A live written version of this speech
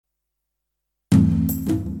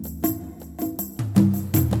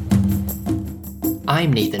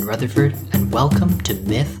I'm Nathan Rutherford, and welcome to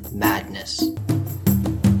Myth Madness.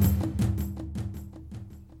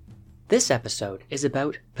 This episode is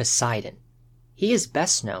about Poseidon. He is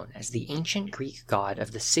best known as the ancient Greek god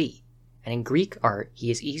of the sea, and in Greek art he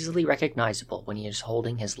is easily recognizable when he is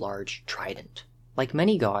holding his large trident. Like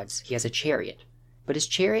many gods, he has a chariot, but his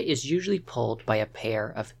chariot is usually pulled by a pair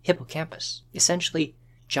of hippocampus, essentially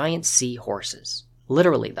giant sea horses.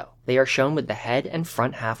 Literally, though, they are shown with the head and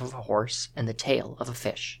front half of a horse and the tail of a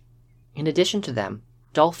fish. In addition to them,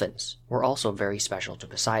 dolphins were also very special to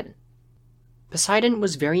Poseidon. Poseidon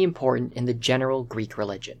was very important in the general Greek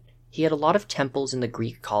religion. He had a lot of temples in the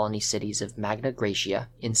Greek colony cities of Magna Graecia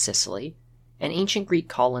in Sicily, and ancient Greek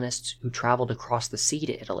colonists who traveled across the sea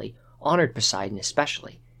to Italy honored Poseidon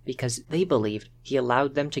especially because they believed he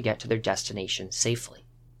allowed them to get to their destination safely.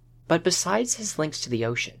 But besides his links to the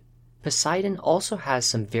ocean, Poseidon also has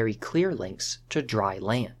some very clear links to dry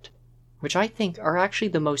land, which I think are actually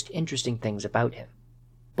the most interesting things about him.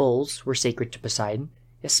 Bulls were sacred to Poseidon,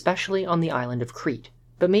 especially on the island of Crete,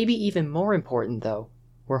 but maybe even more important, though,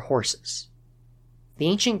 were horses. The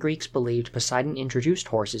ancient Greeks believed Poseidon introduced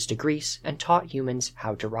horses to Greece and taught humans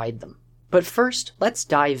how to ride them. But first, let's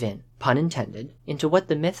dive in, pun intended, into what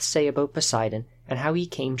the myths say about Poseidon and how he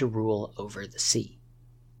came to rule over the sea.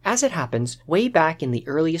 As it happens, way back in the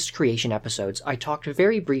earliest creation episodes I talked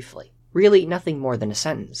very briefly, really nothing more than a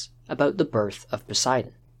sentence, about the birth of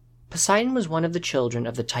Poseidon. Poseidon was one of the children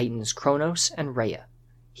of the Titans Kronos and Rhea.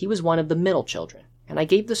 He was one of the middle children, and I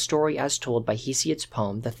gave the story as told by Hesiod's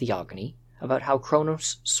poem The Theogony, about how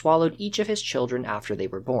Kronos swallowed each of his children after they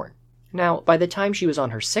were born. Now, by the time she was on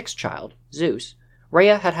her sixth child, Zeus,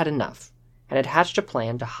 Rhea had had enough, and had hatched a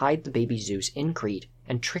plan to hide the baby Zeus in Crete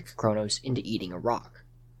and trick Kronos into eating a rock.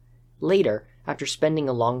 Later, after spending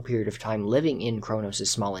a long period of time living in Kronos'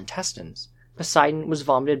 small intestines, Poseidon was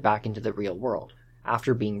vomited back into the real world,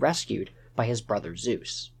 after being rescued by his brother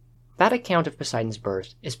Zeus. That account of Poseidon's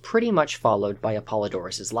birth is pretty much followed by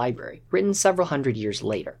Apollodorus' library, written several hundred years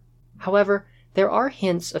later. However, there are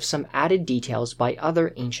hints of some added details by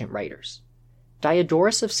other ancient writers.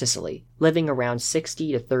 Diodorus of Sicily, living around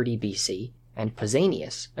 60 to 30 BC, and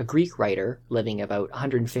Pausanias, a Greek writer living about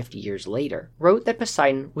 150 years later, wrote that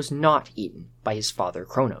Poseidon was not eaten by his father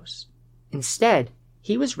Kronos. Instead,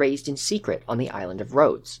 he was raised in secret on the island of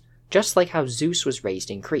Rhodes, just like how Zeus was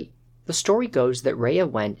raised in Crete. The story goes that Rhea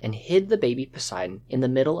went and hid the baby Poseidon in the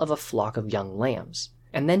middle of a flock of young lambs,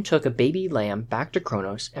 and then took a baby lamb back to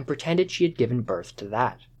Kronos and pretended she had given birth to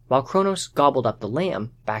that. While Kronos gobbled up the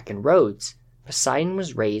lamb, back in Rhodes, Poseidon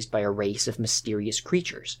was raised by a race of mysterious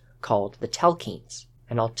creatures called the Telchines,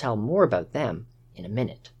 and I'll tell more about them in a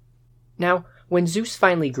minute. Now, when Zeus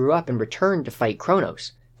finally grew up and returned to fight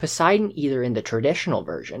Kronos, Poseidon, either in the traditional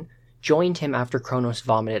version, joined him after Kronos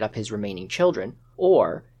vomited up his remaining children,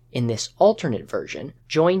 or, in this alternate version,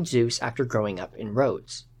 joined Zeus after growing up in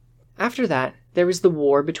Rhodes. After that, there was the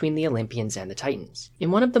war between the Olympians and the Titans.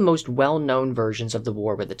 In one of the most well-known versions of the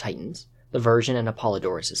war with the Titans, the version in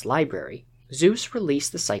Apollodorus' library, Zeus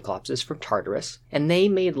released the Cyclopses from Tartarus, and they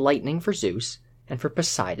made lightning for Zeus, and for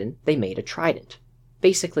Poseidon they made a trident,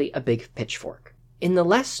 basically a big pitchfork. In the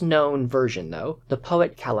less known version, though, the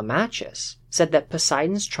poet Callimachus said that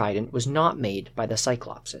Poseidon's trident was not made by the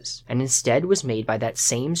Cyclopses, and instead was made by that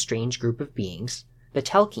same strange group of beings, the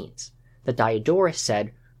Telchines, that Diodorus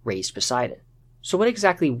said raised Poseidon. So what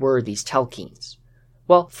exactly were these Telchines?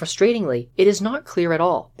 Well, frustratingly, it is not clear at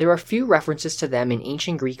all. There are few references to them in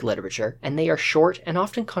ancient Greek literature, and they are short and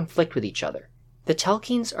often conflict with each other. The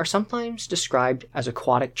Telchines are sometimes described as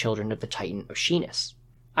aquatic children of the Titan Oceanus.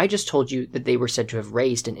 I just told you that they were said to have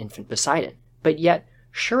raised an infant Poseidon, but yet,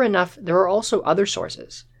 sure enough, there are also other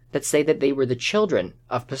sources that say that they were the children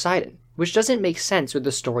of Poseidon, which doesn't make sense with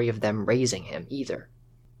the story of them raising him either.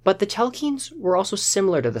 But the Telchines were also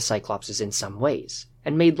similar to the Cyclopses in some ways,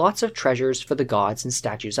 and made lots of treasures for the gods and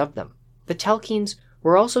statues of them. The Telchines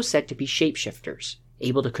were also said to be shapeshifters,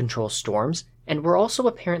 able to control storms, and were also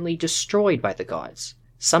apparently destroyed by the gods,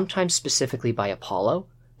 sometimes specifically by Apollo,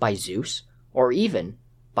 by Zeus, or even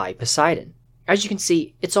by Poseidon. As you can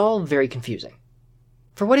see, it's all very confusing.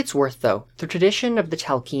 For what it's worth, though, the tradition of the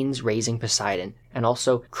Telchines raising Poseidon and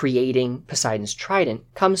also creating Poseidon's trident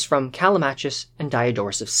comes from Callimachus and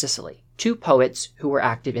Diodorus of Sicily, two poets who were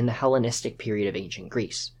active in the Hellenistic period of ancient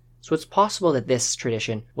Greece. So it's possible that this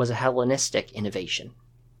tradition was a Hellenistic innovation.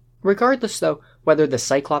 Regardless, though, whether the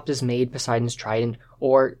Cyclopses made Poseidon's trident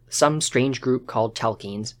or some strange group called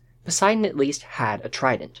Telchines, Poseidon at least had a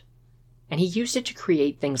trident. And he used it to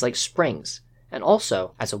create things like springs, and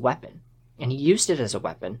also as a weapon. And he used it as a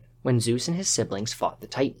weapon when Zeus and his siblings fought the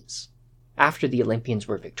Titans. After the Olympians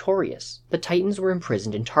were victorious, the Titans were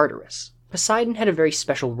imprisoned in Tartarus. Poseidon had a very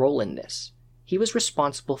special role in this. He was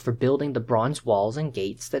responsible for building the bronze walls and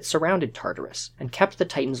gates that surrounded Tartarus and kept the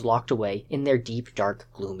Titans locked away in their deep, dark,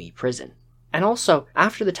 gloomy prison. And also,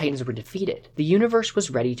 after the Titans were defeated, the universe was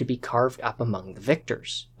ready to be carved up among the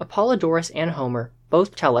victors. Apollodorus and Homer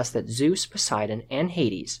both tell us that Zeus, Poseidon, and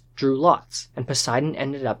Hades drew lots, and Poseidon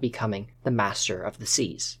ended up becoming the master of the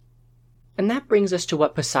seas. And that brings us to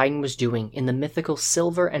what Poseidon was doing in the mythical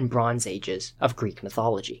Silver and Bronze Ages of Greek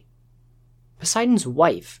mythology. Poseidon's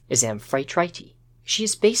wife is Amphitrite. She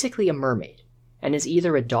is basically a mermaid, and is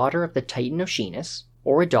either a daughter of the Titan Oceanus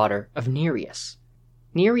or a daughter of Nereus.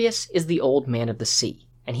 Nereus is the old man of the sea,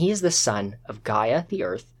 and he is the son of Gaia, the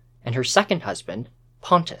earth, and her second husband,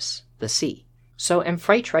 Pontus, the sea. So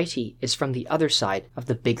Amphitrite is from the other side of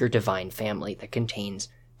the bigger divine family that contains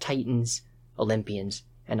Titans, Olympians,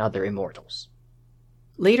 and other immortals.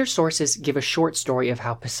 Later sources give a short story of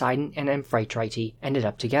how Poseidon and Amphitrite ended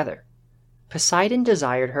up together. Poseidon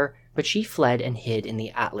desired her, but she fled and hid in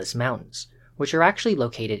the Atlas Mountains, which are actually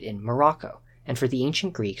located in Morocco, and for the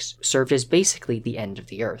ancient Greeks served as basically the end of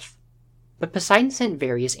the earth. But Poseidon sent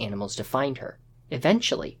various animals to find her.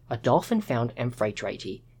 Eventually, a dolphin found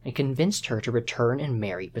Amphitrite and convinced her to return and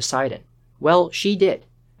marry Poseidon. Well, she did,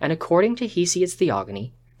 and according to Hesiod's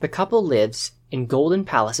Theogony, the couple lives in golden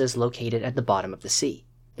palaces located at the bottom of the sea.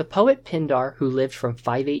 The poet Pindar, who lived from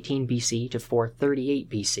 518 BC to 438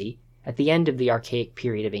 BC, at the end of the archaic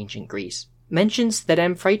period of ancient Greece, mentions that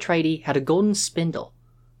Amphitrite had a golden spindle,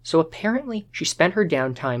 so apparently she spent her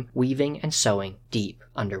downtime weaving and sewing deep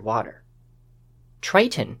underwater.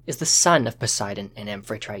 Triton is the son of Poseidon and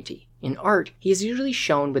Amphitrite. In art, he is usually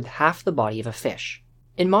shown with half the body of a fish.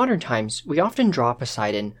 In modern times, we often draw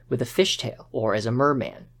Poseidon with a fishtail or as a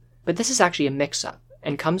merman, but this is actually a mix-up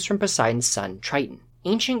and comes from Poseidon's son Triton.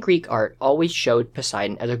 Ancient Greek art always showed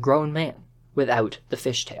Poseidon as a grown man, without the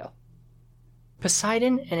fishtail.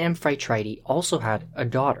 Poseidon and Amphitrite also had a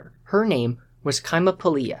daughter. Her name was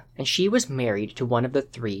Cymopolea, and she was married to one of the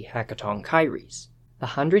three Hecatonchires, the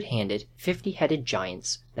 100-handed, 50-headed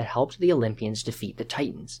giants that helped the Olympians defeat the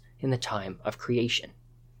Titans in the time of creation.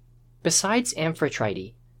 Besides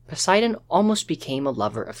Amphitrite, Poseidon almost became a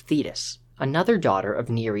lover of Thetis, another daughter of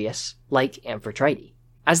Nereus, like Amphitrite.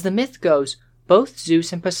 As the myth goes, both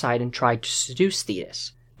Zeus and Poseidon tried to seduce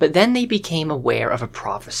Thetis, but then they became aware of a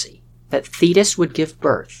prophecy that Thetis would give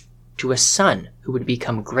birth to a son who would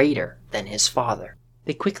become greater than his father.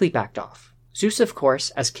 They quickly backed off. Zeus, of course,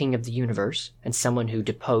 as king of the universe, and someone who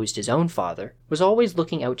deposed his own father, was always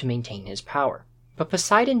looking out to maintain his power. But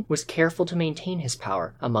Poseidon was careful to maintain his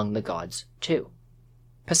power among the gods, too.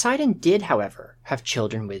 Poseidon did, however, have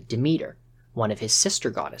children with Demeter, one of his sister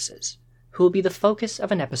goddesses, who will be the focus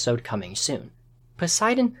of an episode coming soon.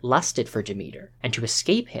 Poseidon lusted for Demeter, and to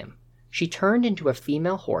escape him, she turned into a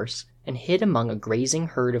female horse and hid among a grazing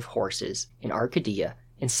herd of horses in Arcadia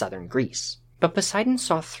in southern Greece. But Poseidon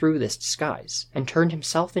saw through this disguise and turned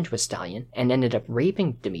himself into a stallion and ended up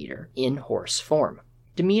raping Demeter in horse form.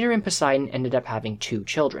 Demeter and Poseidon ended up having 2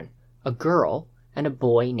 children, a girl and a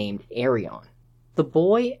boy named Arion. The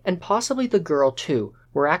boy, and possibly the girl too,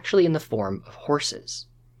 were actually in the form of horses.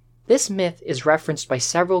 This myth is referenced by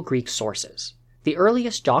several Greek sources. The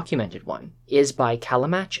earliest documented one is by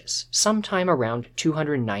Callimachus, sometime around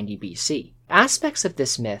 290 BC. Aspects of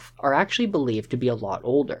this myth are actually believed to be a lot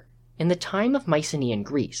older. In the time of Mycenaean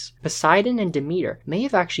Greece, Poseidon and Demeter may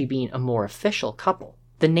have actually been a more official couple.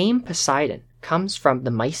 The name Poseidon comes from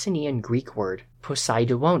the Mycenaean Greek word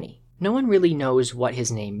Poseidoni. No one really knows what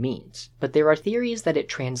his name means, but there are theories that it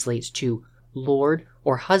translates to lord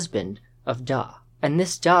or husband of Da, and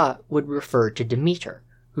this Da would refer to Demeter,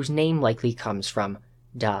 whose name likely comes from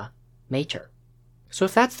Da Mater. So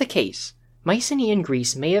if that's the case, Mycenaean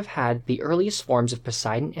Greece may have had the earliest forms of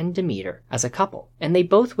Poseidon and Demeter as a couple, and they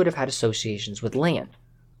both would have had associations with land,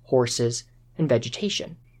 horses, and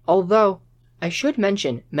vegetation. Although, I should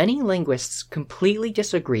mention, many linguists completely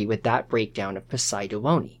disagree with that breakdown of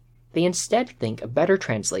Poseidoni. They instead think a better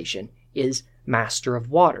translation is master of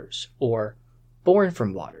waters, or born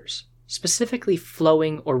from waters, specifically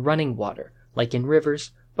flowing or running water, like in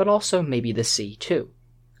rivers, but also maybe the sea too.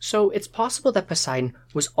 So it's possible that Poseidon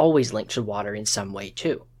was always linked to water in some way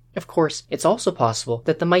too. Of course, it's also possible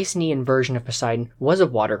that the Mycenaean version of Poseidon was a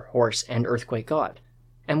water, horse, and earthquake god,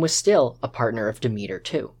 and was still a partner of Demeter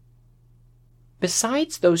too.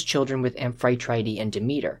 Besides those children with Amphitrite and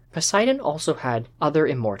Demeter, Poseidon also had other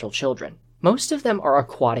immortal children. Most of them are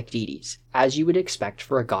aquatic deities, as you would expect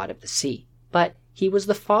for a god of the sea. But he was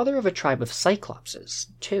the father of a tribe of cyclopses,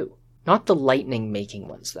 too. Not the lightning-making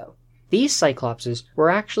ones, though. These Cyclopses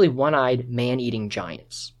were actually one-eyed, man-eating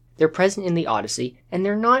giants. They're present in the Odyssey, and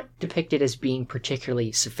they're not depicted as being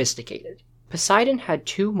particularly sophisticated. Poseidon had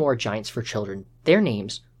 2 more giants for children. Their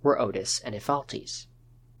names were Otis and Ephaltes.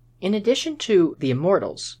 In addition to the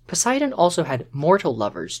immortals, Poseidon also had mortal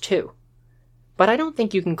lovers too. But I don't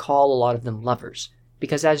think you can call a lot of them lovers,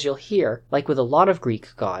 because as you'll hear, like with a lot of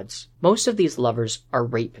Greek gods, most of these lovers are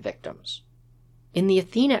rape victims. In the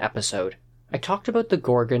Athena episode, I talked about the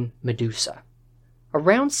Gorgon Medusa.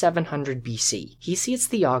 Around 700 BC, Hesiod's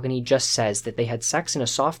Theogony just says that they had sex in a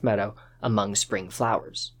soft meadow among spring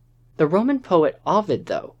flowers. The Roman poet Ovid,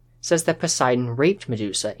 though, says that Poseidon raped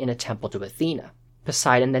Medusa in a temple to Athena.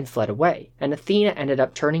 Poseidon then fled away, and Athena ended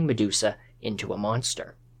up turning Medusa into a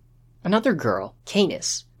monster. Another girl,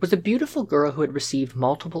 Canis, was a beautiful girl who had received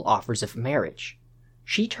multiple offers of marriage.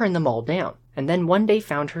 She turned them all down, and then one day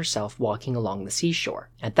found herself walking along the seashore.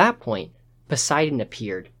 At that point, Poseidon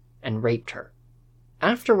appeared and raped her.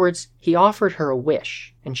 Afterwards, he offered her a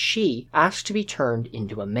wish, and she asked to be turned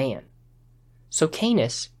into a man. So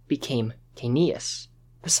Canis became Caeneus.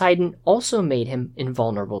 Poseidon also made him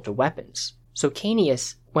invulnerable to weapons, so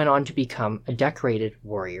Caeneus went on to become a decorated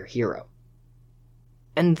warrior hero.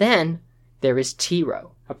 And then there is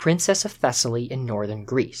Tyro, a princess of Thessaly in northern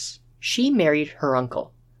Greece. She married her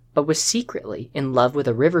uncle, but was secretly in love with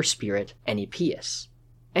a river spirit, Enipeus.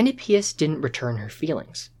 Enipeus didn't return her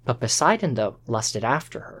feelings, but Poseidon, though, lusted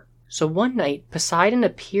after her. So one night, Poseidon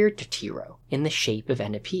appeared to Tyro in the shape of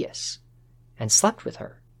Enipeus, and slept with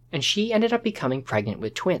her, and she ended up becoming pregnant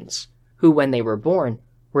with twins, who, when they were born,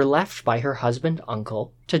 were left by her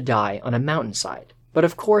husband-uncle to die on a mountainside. But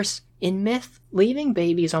of course, in myth, leaving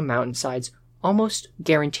babies on mountainsides almost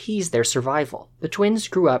guarantees their survival. The twins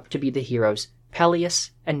grew up to be the heroes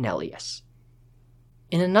Peleus and Neleus.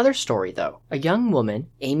 In another story, though, a young woman,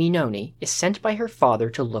 Amynone, is sent by her father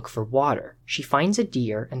to look for water. She finds a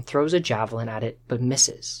deer and throws a javelin at it, but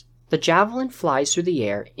misses. The javelin flies through the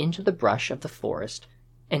air into the brush of the forest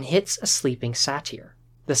and hits a sleeping satyr.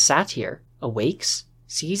 The satyr awakes,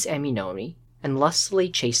 sees Amynone, and lustily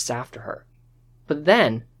chases after her. But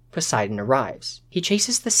then Poseidon arrives. He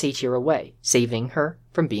chases the satyr away, saving her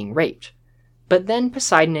from being raped. But then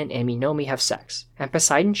Poseidon and Amynone have sex, and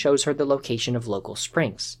Poseidon shows her the location of local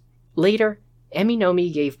springs. Later,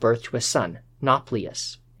 Amynone gave birth to a son,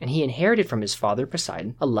 Nauplius, and he inherited from his father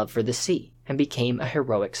Poseidon a love for the sea, and became a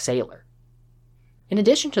heroic sailor. In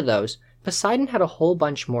addition to those, Poseidon had a whole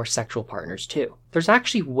bunch more sexual partners too. There's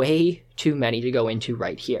actually way too many to go into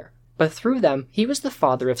right here, but through them, he was the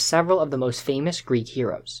father of several of the most famous Greek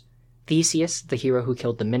heroes. Theseus, the hero who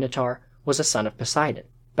killed the Minotaur, was a son of Poseidon.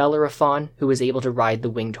 Bellerophon, who was able to ride the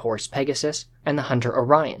winged horse Pegasus, and the hunter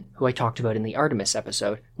Orion, who I talked about in the Artemis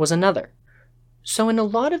episode, was another. So in a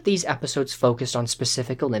lot of these episodes focused on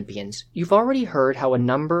specific Olympians, you've already heard how a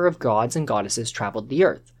number of gods and goddesses traveled the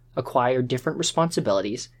earth, acquired different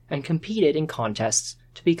responsibilities, and competed in contests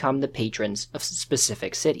to become the patrons of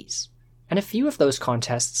specific cities. And a few of those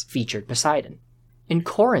contests featured Poseidon. In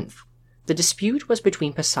Corinth, the dispute was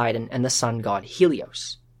between Poseidon and the sun god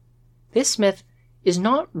Helios. This myth is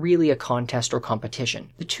not really a contest or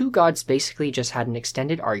competition. The two gods basically just had an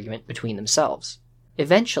extended argument between themselves.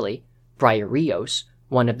 Eventually, Briareos,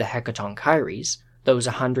 one of the Hecatonchires, those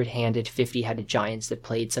 100-handed, 50-headed giants that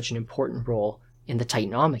played such an important role in the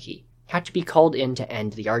Titanomachy, had to be called in to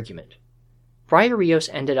end the argument. Briareos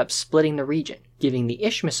ended up splitting the region, giving the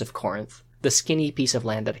Isthmus of Corinth, the skinny piece of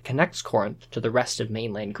land that connects Corinth to the rest of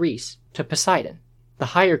mainland Greece, to Poseidon. The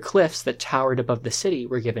higher cliffs that towered above the city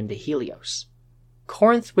were given to Helios.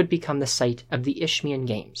 Corinth would become the site of the Isthmian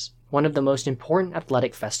Games, one of the most important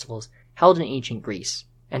athletic festivals held in ancient Greece,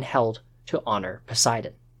 and held to honor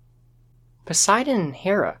Poseidon. Poseidon and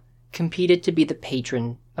Hera competed to be the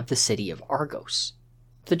patron of the city of Argos.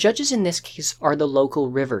 The judges in this case are the local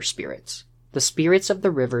river spirits, the spirits of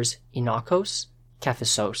the rivers Inachos,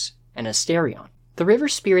 Kephisos, and Asterion. The river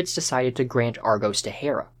spirits decided to grant Argos to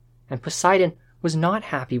Hera, and Poseidon was not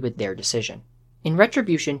happy with their decision. In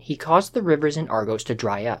retribution, he caused the rivers in Argos to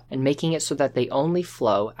dry up, and making it so that they only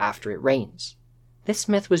flow after it rains. This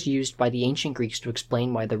myth was used by the ancient Greeks to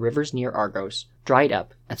explain why the rivers near Argos dried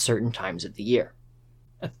up at certain times of the year.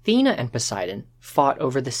 Athena and Poseidon fought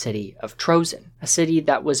over the city of Troezen, a city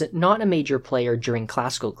that was not a major player during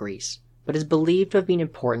classical Greece, but is believed to have been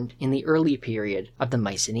important in the early period of the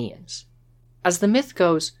Mycenaeans. As the myth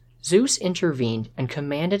goes, Zeus intervened and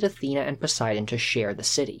commanded Athena and Poseidon to share the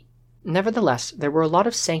city. Nevertheless, there were a lot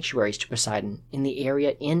of sanctuaries to Poseidon in the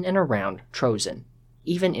area in and around Troezen,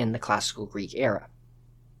 even in the classical Greek era.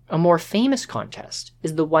 A more famous contest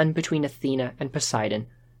is the one between Athena and Poseidon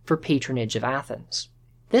for patronage of Athens.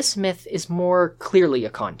 This myth is more clearly a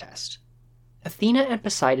contest. Athena and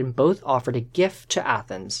Poseidon both offered a gift to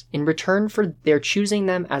Athens in return for their choosing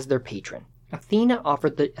them as their patron. Athena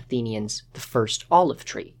offered the Athenians the first olive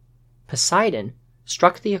tree. Poseidon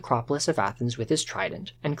struck the Acropolis of Athens with his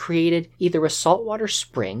trident and created either a saltwater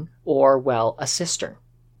spring or, well, a cistern.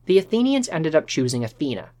 The Athenians ended up choosing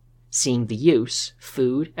Athena, seeing the use,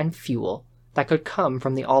 food, and fuel that could come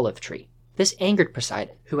from the olive tree. This angered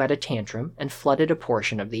Poseidon, who had a tantrum and flooded a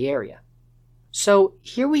portion of the area. So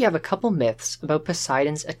here we have a couple myths about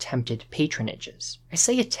Poseidon's attempted patronages. I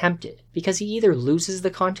say attempted because he either loses the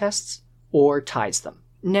contests or ties them.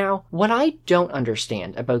 Now, what I don't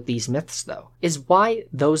understand about these myths, though, is why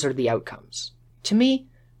those are the outcomes. To me,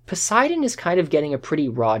 Poseidon is kind of getting a pretty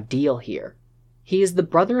raw deal here. He is the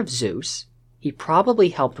brother of Zeus. He probably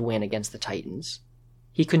helped win against the Titans.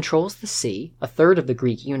 He controls the sea, a third of the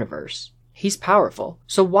Greek universe. He's powerful.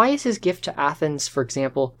 So why is his gift to Athens, for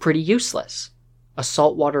example, pretty useless? A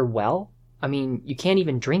saltwater well? I mean, you can't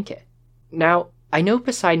even drink it. Now, I know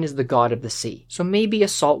Poseidon is the god of the sea, so maybe a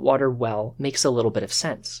saltwater well makes a little bit of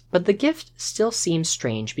sense. But the gift still seems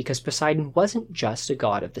strange because Poseidon wasn't just a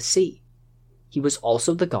god of the sea. He was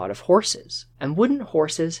also the god of horses, and wouldn't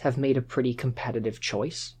horses have made a pretty competitive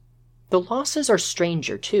choice? The losses are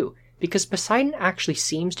stranger too, because Poseidon actually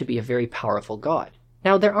seems to be a very powerful god.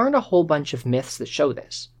 Now, there aren't a whole bunch of myths that show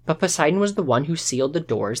this, but Poseidon was the one who sealed the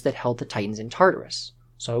doors that held the Titans in Tartarus,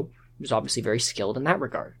 so he was obviously very skilled in that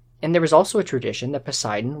regard. And there was also a tradition that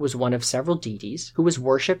Poseidon was one of several deities who was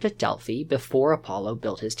worshipped at Delphi before Apollo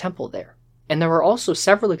built his temple there. And there are also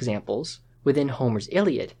several examples within Homer's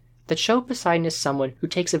Iliad that show Poseidon as someone who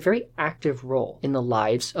takes a very active role in the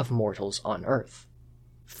lives of mortals on Earth.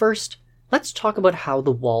 First, let's talk about how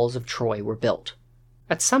the walls of Troy were built.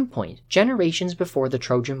 At some point, generations before the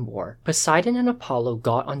Trojan War, Poseidon and Apollo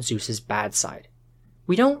got on Zeus's bad side.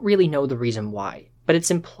 We don't really know the reason why, but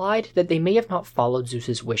it's implied that they may have not followed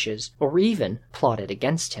Zeus's wishes or even plotted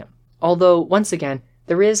against him. Although, once again,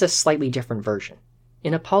 there is a slightly different version.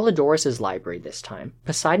 In Apollodorus' library this time,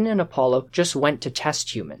 Poseidon and Apollo just went to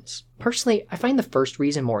test humans. Personally, I find the first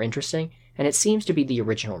reason more interesting, and it seems to be the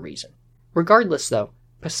original reason. Regardless though,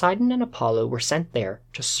 Poseidon and Apollo were sent there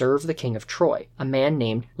to serve the king of Troy, a man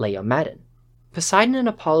named Laomedon. Poseidon and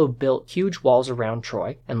Apollo built huge walls around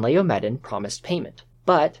Troy, and Laomedon promised payment.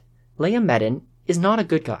 But Laomedon is not a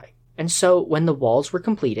good guy, and so when the walls were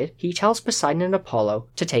completed, he tells Poseidon and Apollo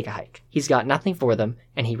to take a hike. He's got nothing for them,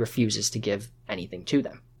 and he refuses to give anything to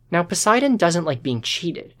them. Now, Poseidon doesn't like being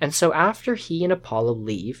cheated, and so after he and Apollo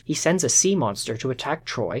leave, he sends a sea monster to attack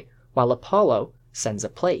Troy, while Apollo sends a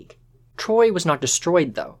plague. Troy was not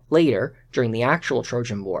destroyed, though. Later, during the actual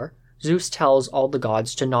Trojan War, Zeus tells all the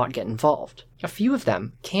gods to not get involved. A few of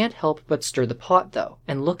them can't help but stir the pot, though,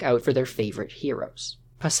 and look out for their favorite heroes.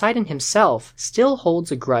 Poseidon himself still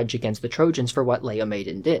holds a grudge against the Trojans for what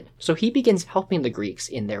Laomedon did, so he begins helping the Greeks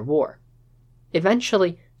in their war.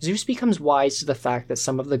 Eventually, Zeus becomes wise to the fact that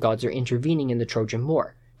some of the gods are intervening in the Trojan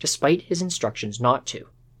War, despite his instructions not to.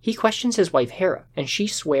 He questions his wife Hera, and she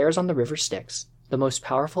swears on the river Styx, the most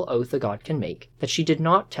powerful oath a god can make, that she did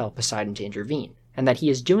not tell Poseidon to intervene, and that he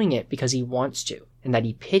is doing it because he wants to, and that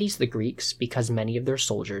he pities the Greeks because many of their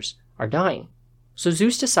soldiers are dying. So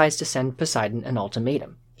Zeus decides to send Poseidon an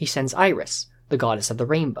ultimatum. He sends Iris, the goddess of the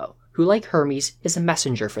rainbow, who, like Hermes, is a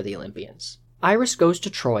messenger for the Olympians. Iris goes to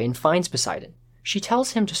Troy and finds Poseidon. She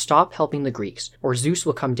tells him to stop helping the Greeks, or Zeus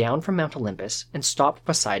will come down from Mount Olympus and stop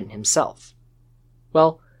Poseidon himself.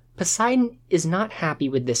 Well, Poseidon is not happy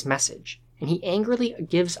with this message, and he angrily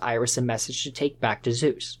gives Iris a message to take back to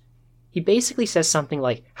Zeus. He basically says something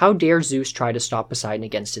like, how dare Zeus try to stop Poseidon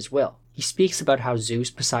against his will? He speaks about how Zeus,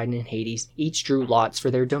 Poseidon, and Hades each drew lots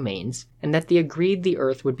for their domains, and that they agreed the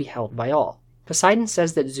earth would be held by all. Poseidon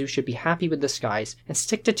says that Zeus should be happy with the skies and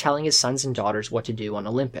stick to telling his sons and daughters what to do on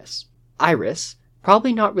Olympus. Iris,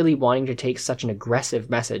 probably not really wanting to take such an aggressive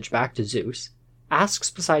message back to Zeus, asks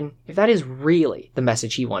Poseidon if that is really the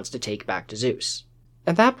message he wants to take back to Zeus.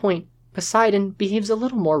 At that point, Poseidon behaves a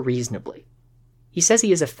little more reasonably. He says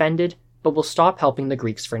he is offended, but will stop helping the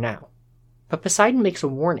Greeks for now. But Poseidon makes a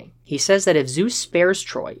warning. He says that if Zeus spares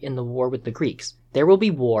Troy in the war with the Greeks, there will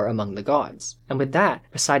be war among the gods. And with that,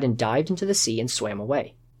 Poseidon dived into the sea and swam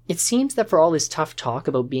away. It seems that for all his tough talk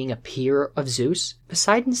about being a peer of Zeus,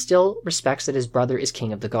 Poseidon still respects that his brother is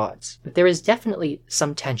king of the gods. But there is definitely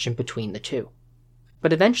some tension between the two.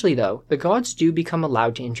 But eventually, though, the gods do become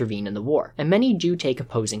allowed to intervene in the war, and many do take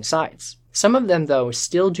opposing sides. Some of them, though,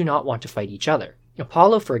 still do not want to fight each other.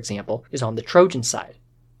 Apollo, for example, is on the Trojan side,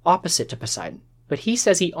 opposite to Poseidon, but he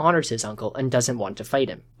says he honors his uncle and doesn't want to fight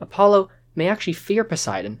him. Apollo may actually fear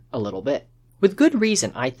Poseidon a little bit. With good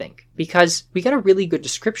reason, I think, because we get a really good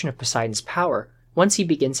description of Poseidon's power once he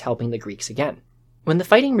begins helping the Greeks again. When the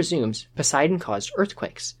fighting resumes, Poseidon caused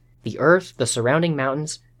earthquakes. The earth, the surrounding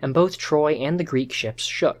mountains, and both Troy and the Greek ships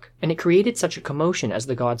shook, and it created such a commotion as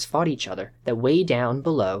the gods fought each other that way down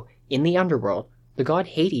below, in the underworld, the god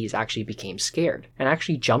Hades actually became scared, and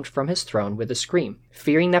actually jumped from his throne with a scream,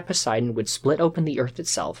 fearing that Poseidon would split open the earth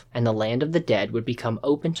itself, and the land of the dead would become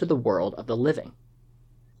open to the world of the living.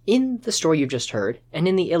 In the story you've just heard, and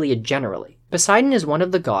in the Iliad generally, Poseidon is one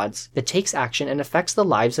of the gods that takes action and affects the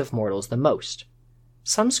lives of mortals the most.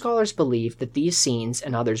 Some scholars believe that these scenes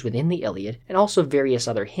and others within the Iliad, and also various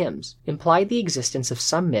other hymns, imply the existence of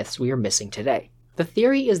some myths we are missing today. The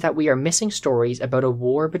theory is that we are missing stories about a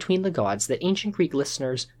war between the gods that ancient Greek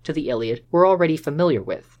listeners to the Iliad were already familiar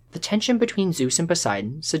with. The tension between Zeus and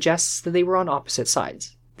Poseidon suggests that they were on opposite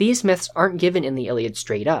sides. These myths aren't given in the Iliad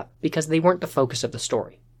straight up, because they weren't the focus of the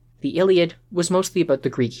story. The Iliad was mostly about the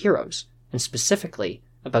Greek heroes, and specifically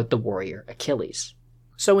about the warrior Achilles.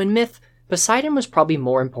 So in myth, Poseidon was probably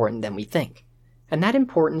more important than we think, and that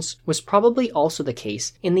importance was probably also the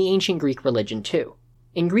case in the ancient Greek religion too.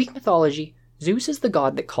 In Greek mythology, Zeus is the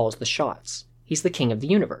god that calls the shots. He's the king of the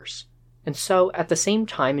universe. And so, at the same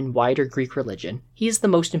time in wider Greek religion, he is the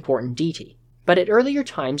most important deity. But at earlier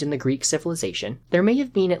times in the Greek civilization, there may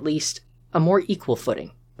have been at least a more equal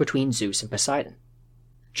footing between Zeus and Poseidon.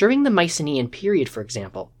 During the Mycenaean period, for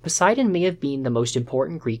example, Poseidon may have been the most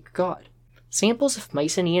important Greek god. Samples of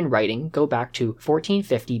Mycenaean writing go back to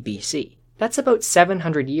 1450 BC. That's about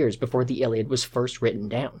 700 years before the Iliad was first written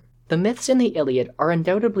down. The myths in the Iliad are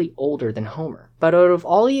undoubtedly older than Homer, but out of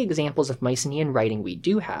all the examples of Mycenaean writing we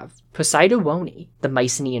do have, Poseidon, the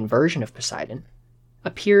Mycenaean version of Poseidon,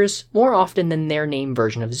 appears more often than their name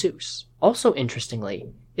version of Zeus. Also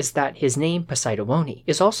interestingly, is that his name Poseidon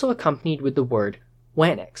is also accompanied with the word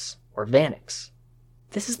Vanix, or Vanix.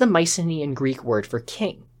 This is the Mycenaean Greek word for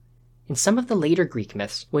king. In some of the later Greek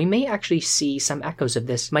myths, we may actually see some echoes of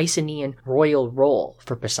this Mycenaean royal role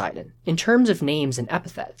for Poseidon. In terms of names and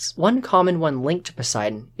epithets, one common one linked to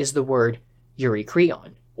Poseidon is the word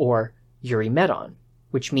Eurykrion, or Eurymedon,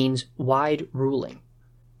 which means wide ruling.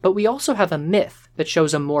 But we also have a myth that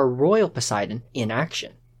shows a more royal Poseidon in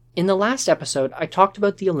action. In the last episode, I talked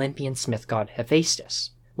about the Olympian smith god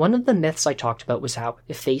Hephaestus. One of the myths I talked about was how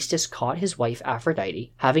Hephaestus caught his wife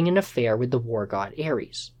Aphrodite having an affair with the war god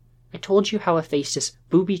Ares. I told you how Hephaestus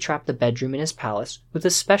booby-trapped the bedroom in his palace with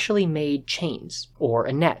especially made chains, or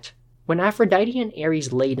a net. When Aphrodite and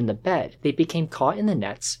Ares laid in the bed, they became caught in the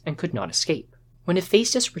nets and could not escape. When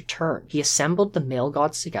Hephaestus returned, he assembled the male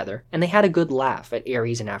gods together, and they had a good laugh at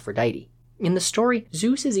Ares and Aphrodite. In the story,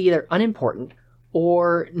 Zeus is either unimportant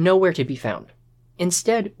or nowhere to be found.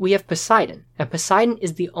 Instead, we have Poseidon, and Poseidon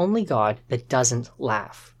is the only god that doesn't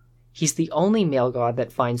laugh. He's the only male god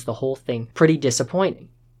that finds the whole thing pretty disappointing.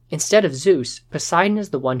 Instead of Zeus, Poseidon is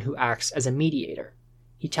the one who acts as a mediator.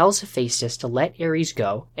 He tells Hephaestus to let Ares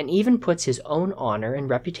go, and even puts his own honor and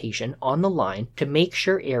reputation on the line to make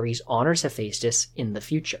sure Ares honors Hephaestus in the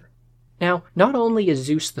future. Now, not only is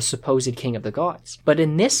Zeus the supposed king of the gods, but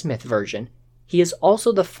in this myth version, he is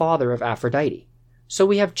also the father of Aphrodite. So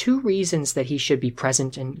we have two reasons that he should be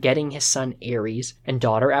present in getting his son Ares and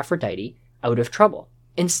daughter Aphrodite out of trouble.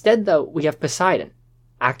 Instead, though, we have Poseidon,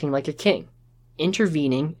 acting like a king,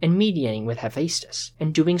 intervening and mediating with Hephaestus,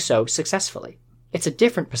 and doing so successfully. It's a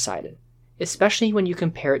different Poseidon, especially when you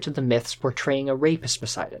compare it to the myths portraying a rapist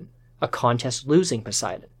Poseidon, a contest-losing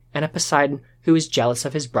Poseidon, and a Poseidon who is jealous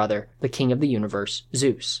of his brother, the king of the universe,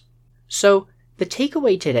 Zeus. So, the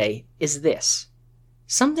takeaway today is this.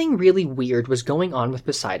 Something really weird was going on with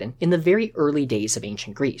Poseidon in the very early days of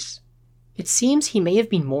ancient Greece. It seems he may have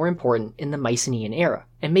been more important in the Mycenaean era,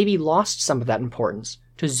 and maybe lost some of that importance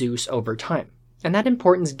to Zeus over time. And that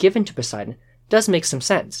importance given to Poseidon does make some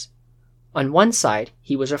sense. On one side,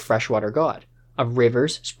 he was a freshwater god, of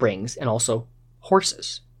rivers, springs, and also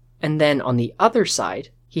horses. And then on the other side,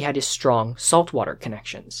 he had his strong saltwater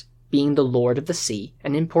connections, being the lord of the sea,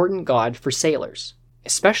 an important god for sailors.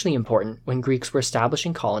 Especially important when Greeks were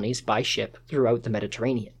establishing colonies by ship throughout the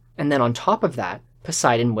Mediterranean. And then on top of that,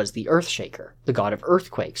 Poseidon was the Earthshaker, the god of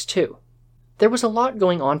earthquakes too. There was a lot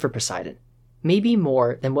going on for Poseidon, maybe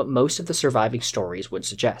more than what most of the surviving stories would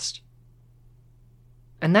suggest.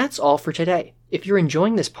 And that's all for today. If you're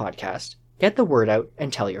enjoying this podcast, get the word out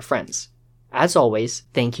and tell your friends. As always,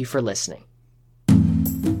 thank you for listening.